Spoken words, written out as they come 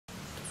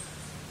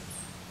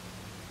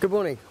Good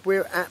morning.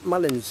 We're at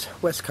Mullins,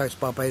 West Coast,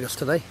 Barbados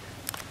today.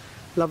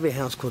 Lovely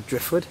house called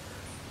Driftwood.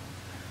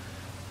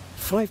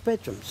 5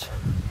 bedrooms.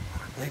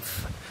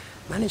 They've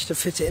managed to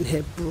fit it in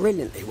here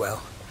brilliantly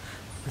well.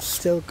 We've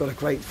still got a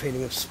great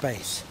feeling of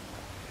space.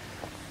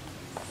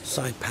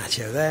 Side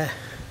patio there.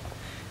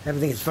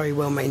 Everything is very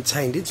well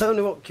maintained. It's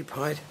owner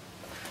occupied,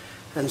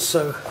 and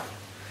so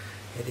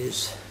it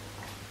is.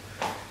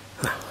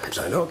 Well, it's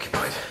owner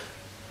occupied.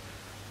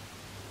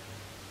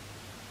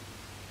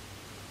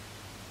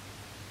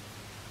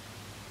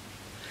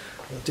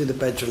 I'll do the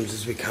bedrooms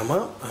as we come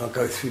up. I'll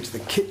go through to the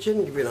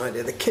kitchen, give you an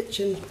idea of the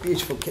kitchen.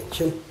 Beautiful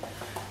kitchen.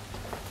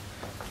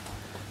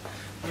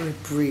 Very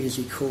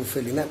breezy, cool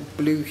feeling. That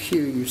blue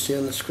hue you see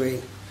on the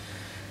screen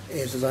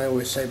is, as I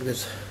always say,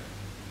 because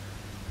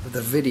of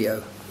the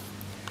video,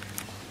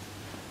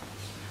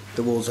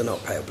 the walls are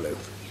not pale blue.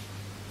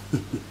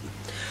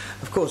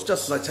 Of course,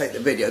 just as I take the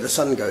video, the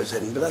sun goes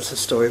in, but that's the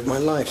story of my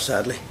life,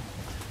 sadly.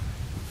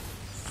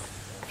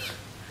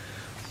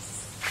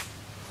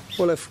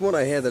 Well, from what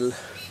I hear, the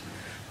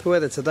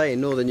weather today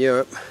in Northern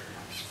Europe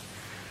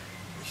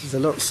is a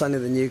lot sunnier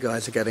than you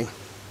guys are getting.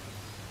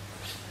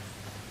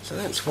 So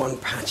that's one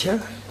patio.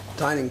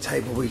 Dining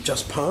table we've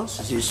just passed,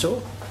 as you saw.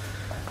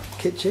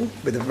 Kitchen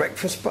with a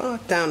breakfast bar.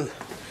 Down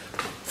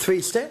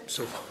 3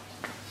 steps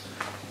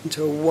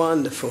into a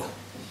wonderful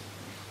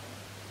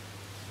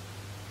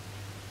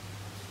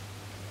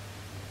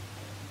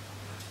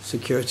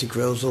security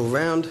grills all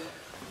round.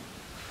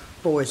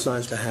 Always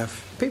nice to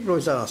have. People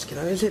always ask,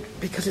 is it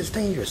because it's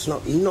dangerous?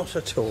 Not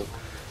at all.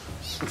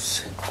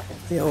 It's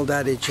the old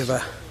adage of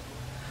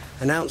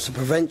an ounce of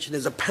prevention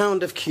is a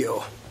pound of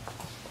cure.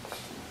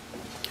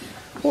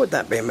 What would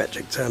that be in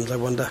metric terms, I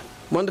wonder?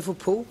 Wonderful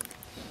pool.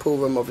 Pool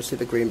room, obviously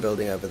the green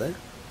building over there.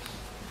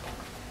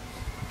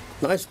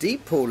 Nice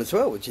deep pool as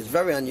well, which is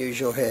very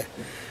unusual here.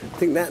 I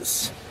think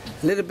that's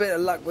a little bit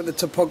of luck with the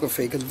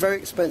topography, because it's very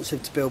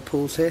expensive to build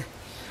pools here.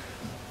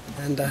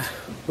 And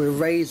we're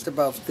raised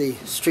above the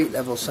street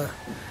level, so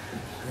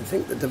I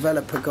think the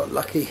developer got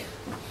lucky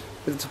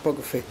with the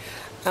topography.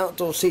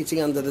 Outdoor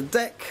seating under the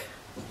deck,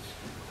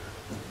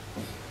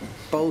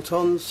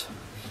 bolt-ons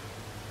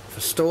for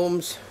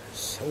storms.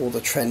 It's all the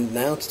trend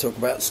now to talk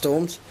about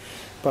storms.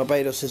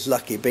 Barbados is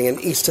lucky, being an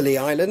easterly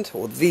island,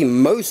 or the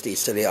most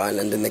easterly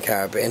island in the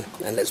Caribbean.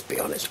 And let's be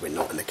honest, we're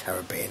not in the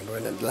Caribbean, we're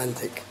an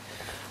Atlantic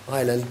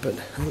island, but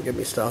don't get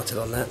me started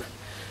on that.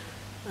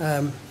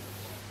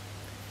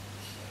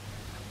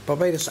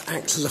 Barbados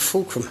acts as a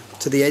fulcrum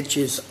to the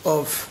edges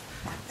of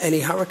any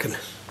hurricane.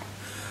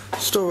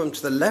 Storeroom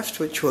to the left,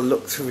 which we'll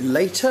look through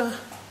later,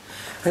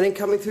 and then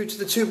coming through to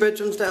the 2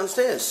 bedrooms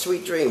downstairs.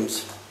 Sweet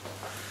dreams.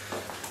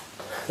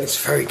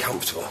 It's very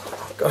comfortable,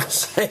 I've got to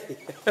say.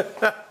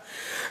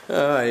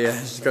 Oh yeah,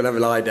 he's going to have a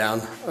lie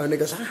down. And he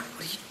goes, what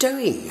are you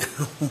doing?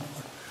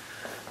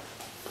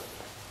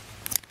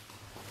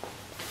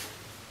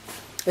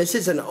 This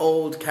is an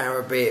old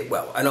Caribbean,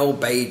 well, an old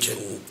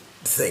Bajan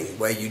thing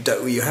where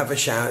you have a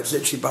shower. It's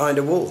literally behind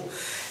a wall.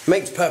 It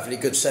makes perfectly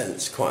good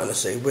sense, quite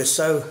honestly. We're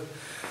so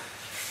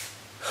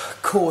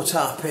caught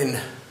up in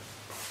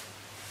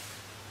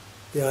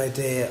the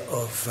idea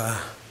of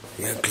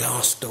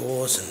glass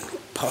doors and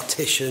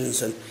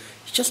partitions, and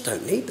you just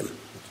don't need them.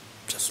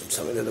 Just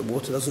something that the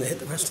water doesn't hit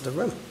the rest of the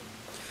room.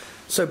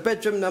 So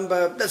bedroom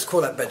number, let's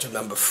call that bedroom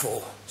number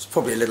 4. It's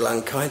probably a little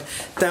unkind.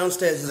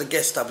 Downstairs is a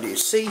guest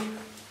WC.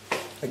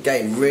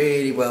 Again,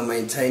 really well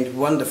maintained,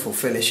 wonderful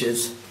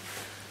finishes.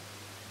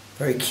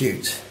 Very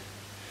cute.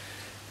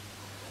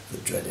 The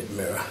dreaded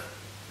mirror.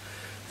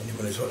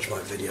 Anyone who's watched my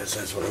videos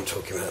knows what I'm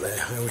talking about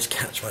there. I always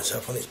catch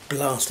myself on these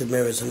blasted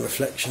mirrors and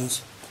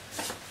reflections.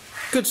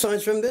 Good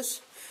size room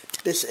this.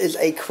 This is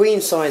a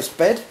queen size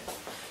bed.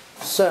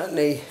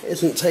 Certainly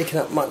isn't taking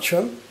up much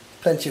room.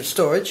 Plenty of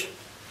storage.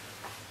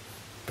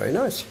 Very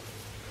nice,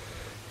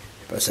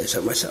 if I say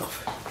so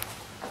myself.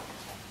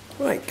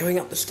 Right, going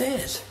up the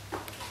stairs.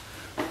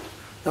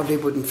 Lovely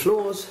wooden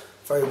floors.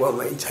 Very well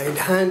maintained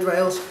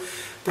handrails.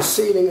 The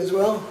ceiling as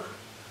well.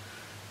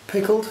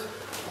 Pickled.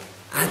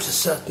 Adds a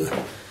certain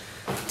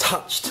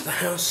touch to the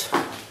house.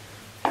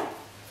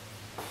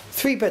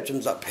 3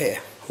 bedrooms up here.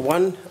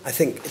 One, I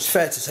think it's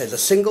fair to say, is a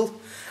single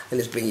and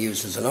is being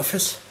used as an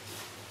office.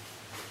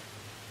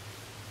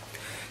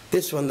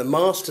 This one, the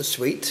master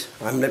suite.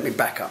 Let me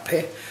back up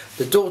here.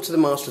 The door to the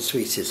master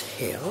suite is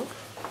here.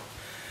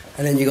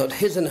 And then you've got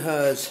his and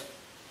hers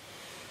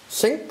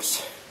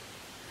sinks.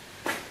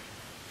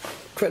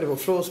 Incredible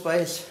floor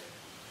space.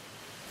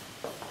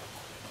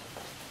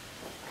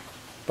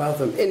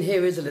 Bathroom in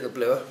here is a little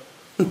bluer.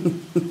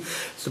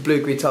 It's the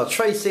blue-green tile.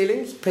 Tray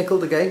ceilings,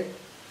 pickled again.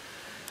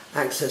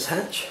 Access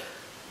hatch.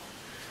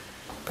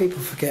 People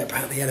forget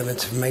about the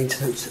element of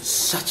maintenance. It's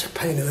such a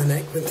pain in the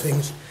neck when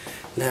things...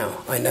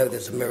 Now, I know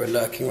there's a mirror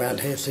lurking around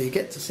here, so you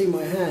get to see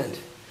my hand.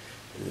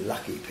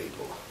 Lucky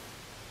people.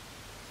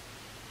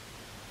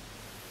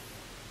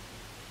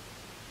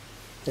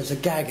 There's a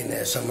gag in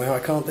there somewhere, I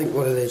can't think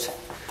what it is.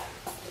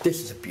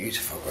 This is a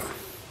beautiful room.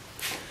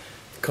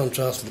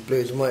 Contrast with the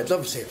blues and whites.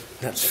 Obviously,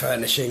 that's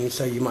furnishing,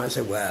 so you might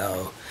say,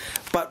 well,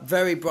 but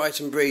very bright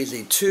and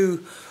breezy.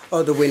 2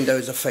 of the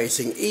windows are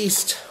facing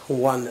east,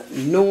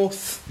 1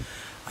 north.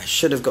 I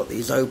should have got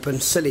these open,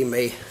 silly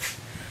me.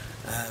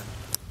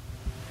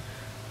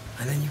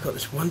 And then you've got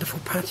this wonderful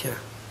patio.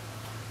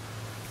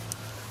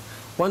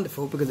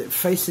 Wonderful because it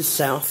faces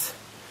south.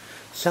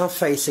 South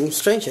facing,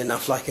 strangely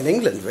enough, like in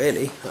England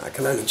really. I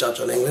can only judge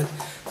on England.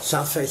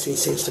 South facing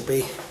seems to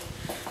be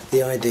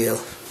the ideal.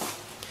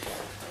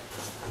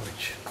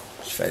 Which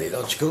is fairly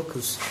logical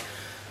because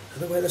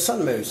of the way the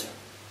sun moves.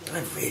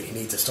 I really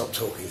need to stop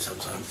talking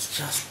sometimes. It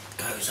just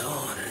goes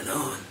on and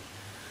on.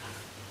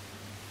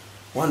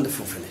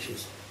 Wonderful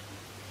finishes.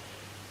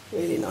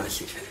 Really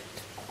nicely finished.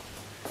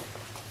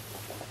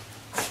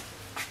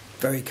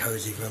 Very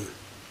cosy room.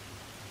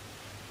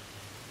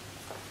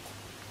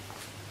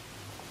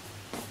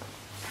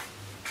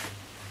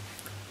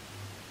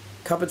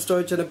 Cupboard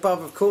storage and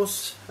above, of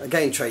course,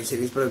 again tray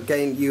ceilings, but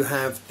again you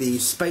have the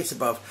space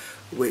above,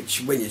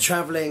 which when you're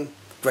travelling,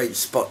 great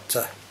spot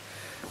to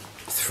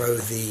throw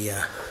the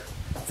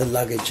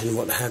luggage and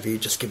what have you.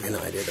 Just give you an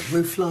idea. The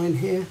roof line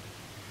here.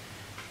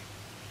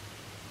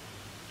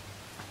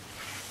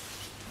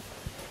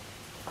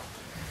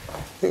 I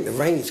think the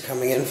rain's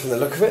coming in from the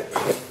look of it.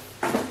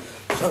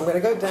 So I'm going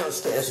to go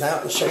downstairs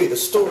now and show you the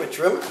storage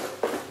room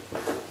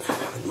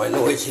with my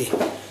noisy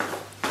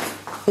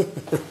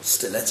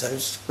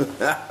stilettos.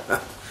 I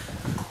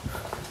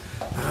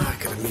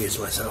could amuse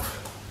myself.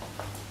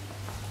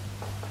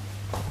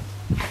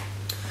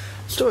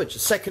 Storage, a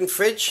second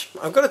fridge.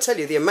 I've got to tell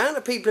you, the amount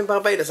of people in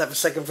Barbados have a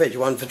second fridge,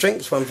 1 for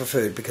drinks, 1 for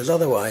food, because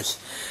otherwise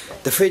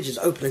the fridge is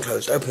open and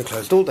closed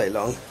all day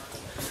long,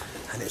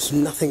 and it's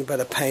nothing but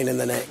a pain in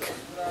the neck.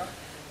 A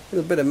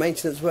little bit of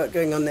maintenance work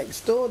going on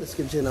next door. This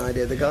gives you an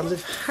idea of the gardens.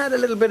 They've had a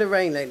little bit of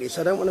rain lately,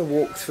 so I don't want to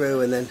walk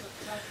through and then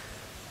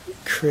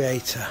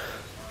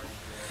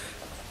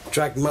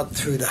drag mud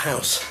through the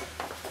house.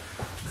 I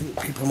think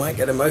people might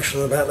get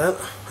emotional about that.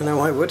 I know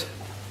I would.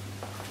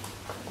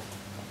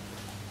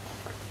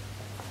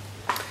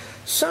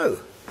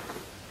 So,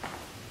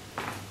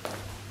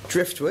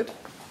 Driftwood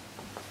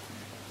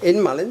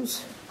in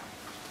Mullins,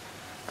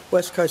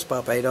 West Coast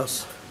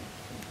Barbados.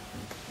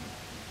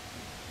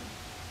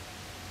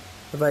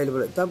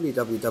 Available at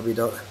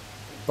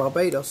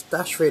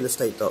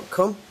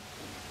www.barbados-realestate.com.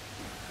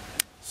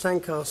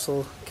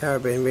 Sandcastle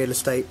Caribbean Real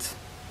Estate.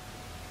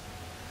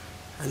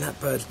 And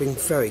that bird's been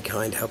very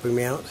kind helping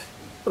me out.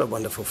 What a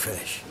wonderful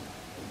finish.